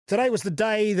Today was the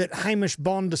day that Hamish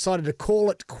Bond decided to call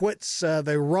it quits.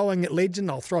 The rowing legend,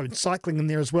 I'll throw cycling in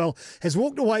there as well, has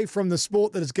walked away from the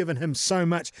sport that has given him so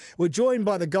much. We're joined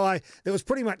by the guy that was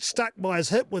pretty much stuck by his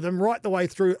hip with him right the way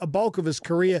through a bulk of his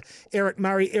career, Eric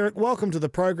Murray. Eric, welcome to the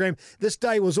program. This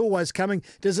day was always coming.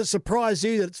 Does it surprise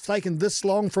you that it's taken this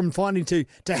long from finding to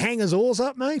hang his oars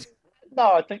up, mate?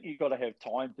 No, I think you've got to have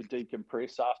time to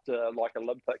decompress after like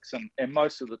Olympics, and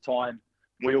most of the time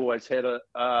we always had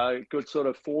a good sort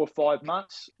of 4 or 5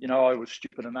 months. You know, I was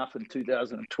stupid enough in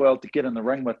 2012 to get in the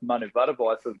ring with Manu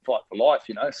Vatuvei for Fight for Life,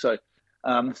 you know. So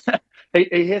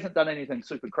he hasn't done anything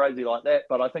super crazy like that,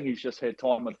 but I think he's just had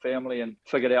time with family and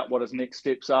figured out what his next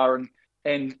steps are.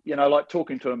 And you know, like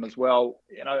talking to him as well,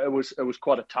 you know, it was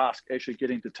quite a task actually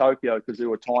getting to Tokyo, because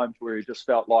there were times where he just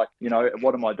felt like, you know,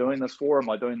 what am I doing this for? Am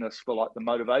I doing this for like the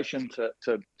motivation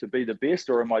to be the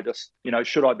best, or am I just, you know,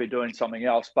 should I be doing something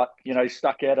else? But, you know, he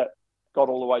stuck at it, got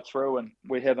all the way through, and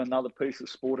we have another piece of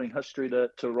sporting history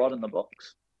to write in the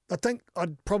books. I think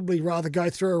I'd probably rather go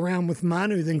through a round with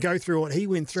Manu than go through what he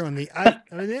went through in the 8.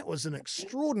 I mean, that was an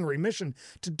extraordinary mission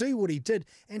to do what he did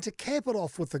and to cap it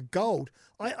off with the gold.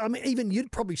 I mean, even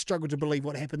you'd probably struggle to believe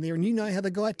what happened there, and you know how the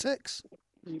guy ticks.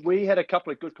 We had a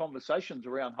couple of good conversations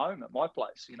around home at my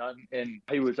place, you know, and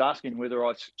he was asking whether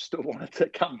I still wanted to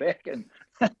come back and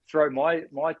throw my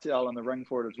tail in the ring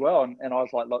for it as well. And I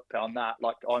was like, look, pal, nah,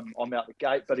 like I'm out the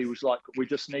gate. But he was like, we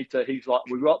just need to. He's like,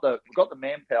 we've got the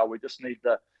manpower. We just need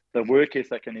the work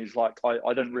ethic. And he's like,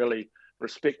 I didn't really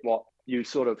respect what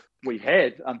we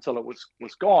had until it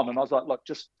was gone. And I was like, look,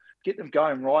 just get them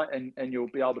going right, and you'll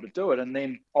be able to do it. And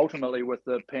then ultimately with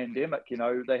the pandemic, you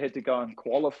know, they had to go and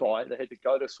qualify. They had to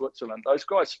go to Switzerland. Those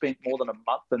guys spent more than a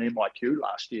month in MIQ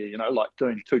last year, you know, like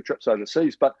doing 2 trips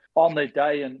overseas. But on their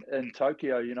day in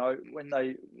Tokyo, you know, when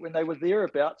they were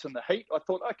thereabouts in the heat, I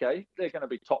thought, okay, they're going to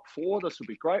be top 4. This will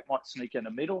be great. Might sneak in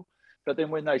a medal. But then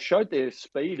when they showed their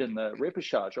speed in the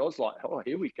repechage, I was like, oh,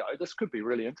 here we go. This could be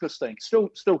really interesting.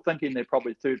 Still thinking they're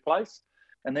probably 3rd place.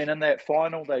 And then in that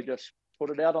final, they just put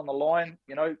it out on the line.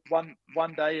 You know,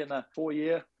 one day in a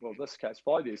 4-year, well, this case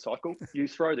 5-year cycle, you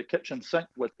throw the kitchen sink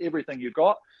with everything you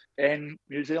got, and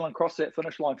New Zealand crossed that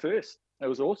finish line first. It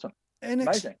was awesome.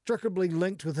 Inextricably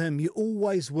linked with him, you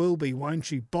always will be,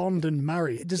 won't you? Bond and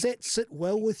Murray. Does that sit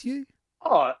well with you?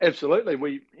 Oh, absolutely.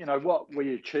 What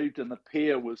we achieved in the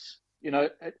pair was, you know,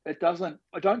 it doesn't.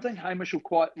 I don't think Hamish will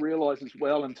quite realise as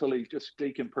well until he just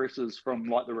decompresses from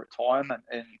like the retirement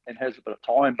and has a bit of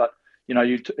time. But you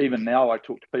know, even now I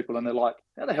talk to people and they're like,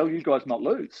 how the hell you guys not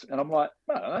lose? And I'm like,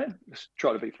 no, just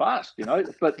try to be fast, you know.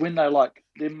 But when they're like,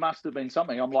 there must have been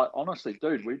something, I'm like, honestly,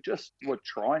 dude, we're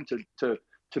trying to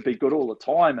be good all the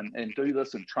time and do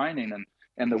this and training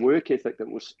and the work ethic that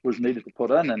was needed to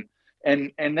put in.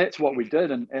 And that's what we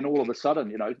did. And all of a sudden,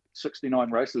 you know,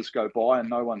 69 races go by and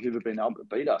no one's ever been able to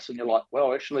beat us. And you're like,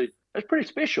 well, actually, it's pretty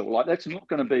special. Like that's not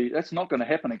going to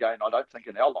happen again, I don't think,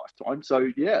 in our lifetime.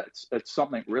 So yeah, it's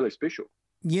something really special.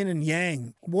 Yin and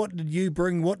yang. What did you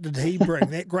bring? What did he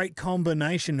bring? That great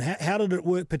combination. How did it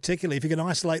work particularly? If you can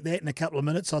isolate that in a couple of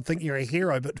minutes, I think you're a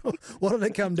hero. But what did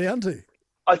it come down to?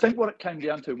 I think what it came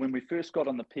down to, when we first got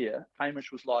on the pair,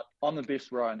 Hamish was like, I'm the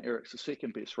best rower and Eric's the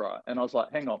second best rower. And I was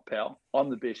like, hang on, pal, I'm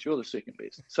the best, you're the second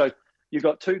best. So you've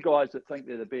got 2 guys that think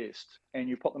they're the best, and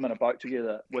you put them in a boat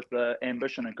together with the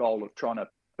ambition and goal of trying to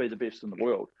be the best in the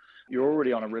world. You're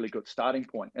already on a really good starting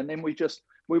point. And then we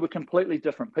were completely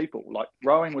different people. Like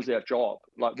rowing was our job.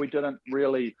 Like we didn't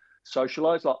really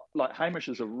socialize. Like Hamish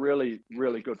is a really,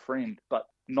 really good friend, but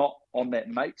not on that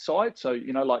mate side. So,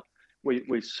 you know, like, we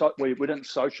didn't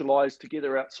socialize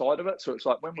together outside of it. So it's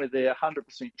like when we're there,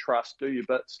 100% trust, do your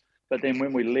bits. But then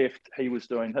when we left, he was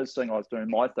doing his thing, I was doing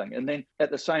my thing. And then at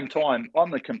the same time,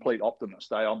 I'm the complete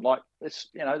optimist. I'm like, this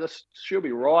should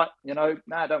be right. You know,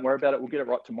 nah, don't worry about it. We'll get it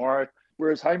right tomorrow.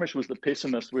 Whereas Hamish was the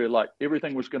pessimist, where like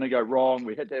everything was going to go wrong.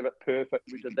 We had to have it perfect.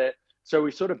 We did that. So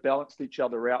we sort of balanced each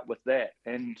other out with that.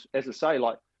 And as I say,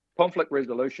 like conflict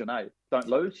resolution, don't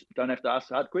lose. Don't have to ask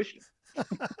hard questions.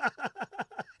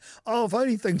 Oh, if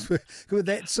only things were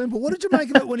that simple. What did you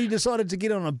make of it when he decided to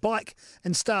get on a bike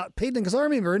and start pedaling? Because I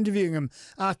remember interviewing him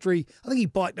after I think he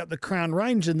biked up the Crown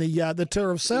Range in the Tour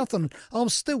of South, and I'm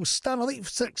still stunned. I think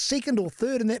second or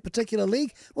third in that particular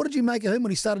league. What did you make of him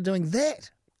when he started doing that?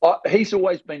 He's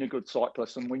always been a good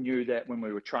cyclist, and we knew that when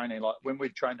we were training. Like when we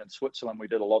trained in Switzerland, we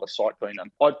did a lot of cycling,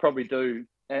 and I'd probably do,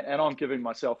 and I'm giving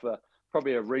myself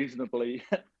probably a reasonably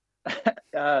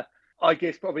I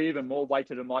guess probably even more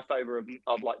weighted in my favour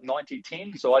of like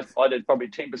 90-10. So I did probably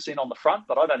 10% on the front,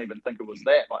 but I don't even think it was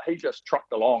that. Like he just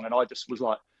trucked along, and I just was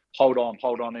like, hold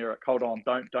on, Eric, hold on,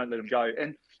 don't let him go.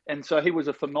 And so he was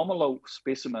a phenomenal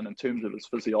specimen in terms of his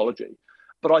physiology.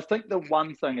 But I think the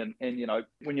one thing, and you know,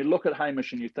 when you look at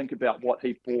Hamish and you think about what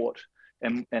he brought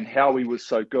and how he was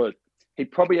so good, he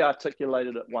probably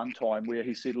articulated at one time where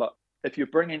he said, look, if you're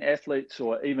bringing athletes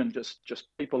or even just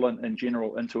people in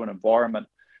general into an environment,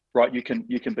 right, you can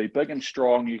be big and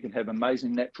strong, you can have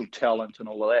amazing natural talent and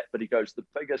all of that. But he goes, the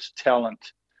biggest talent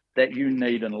that you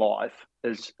need in life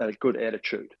is a good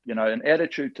attitude, you know, an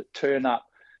attitude to turn up,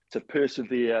 to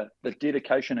persevere, the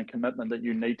dedication and commitment that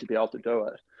you need to be able to do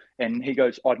it. And he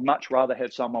goes, I'd much rather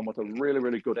have someone with a really,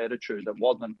 really good attitude that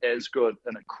wasn't as good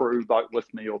in a crew boat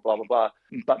with me or blah, blah, blah.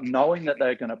 But knowing that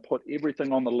they're going to put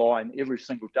everything on the line every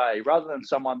single day, rather than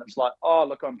someone that's like, oh,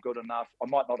 look, I'm good enough. I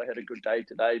might not have had a good day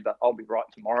today, but I'll be right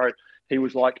tomorrow. He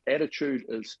was like, attitude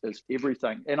is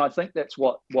everything. And I think that's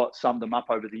what summed him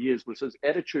up over the years, was his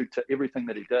attitude to everything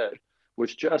that he did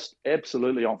was just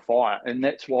absolutely on fire. And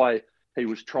that's why he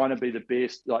was trying to be the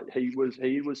best. Like he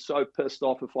was so pissed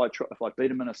off if I beat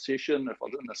him in a session, if I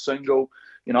was in a single.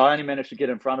 You know, I only managed to get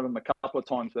in front of him a couple of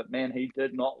times, but man, he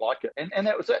did not like it. And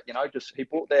that was it. You know, just he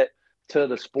brought that to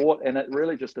the sport, and it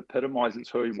really just epitomizes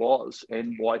who he was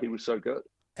and why he was so good.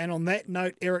 And on that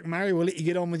note, Eric Murray, we'll let you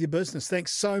get on with your business.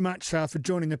 Thanks so much for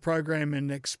joining the program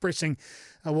and expressing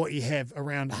what you have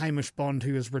around Hamish Bond,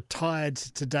 who is retired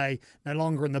today, no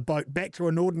longer in the boat, back to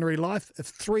an ordinary life. If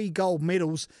 3 gold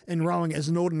medals in rowing is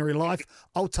an ordinary life,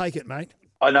 I'll take it, mate.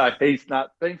 I know, he's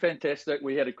been fantastic.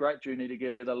 We had a great journey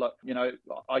together. Look, you know,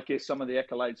 I guess some of the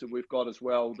accolades that we've got as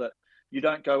well, that you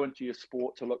don't go into your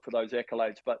sport to look for those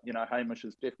accolades, but, you know, Hamish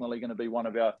is definitely going to be one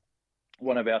of our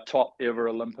top ever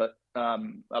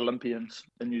Olympians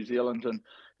in New Zealand. And,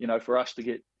 you know, for us to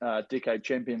get decade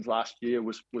champions last year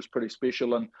was pretty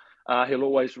special. And he'll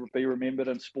always be remembered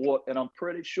in sport. And I'm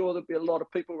pretty sure there'll be a lot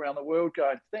of people around the world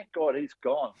going, thank God he's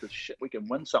gone, because shit, we can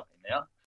win something now.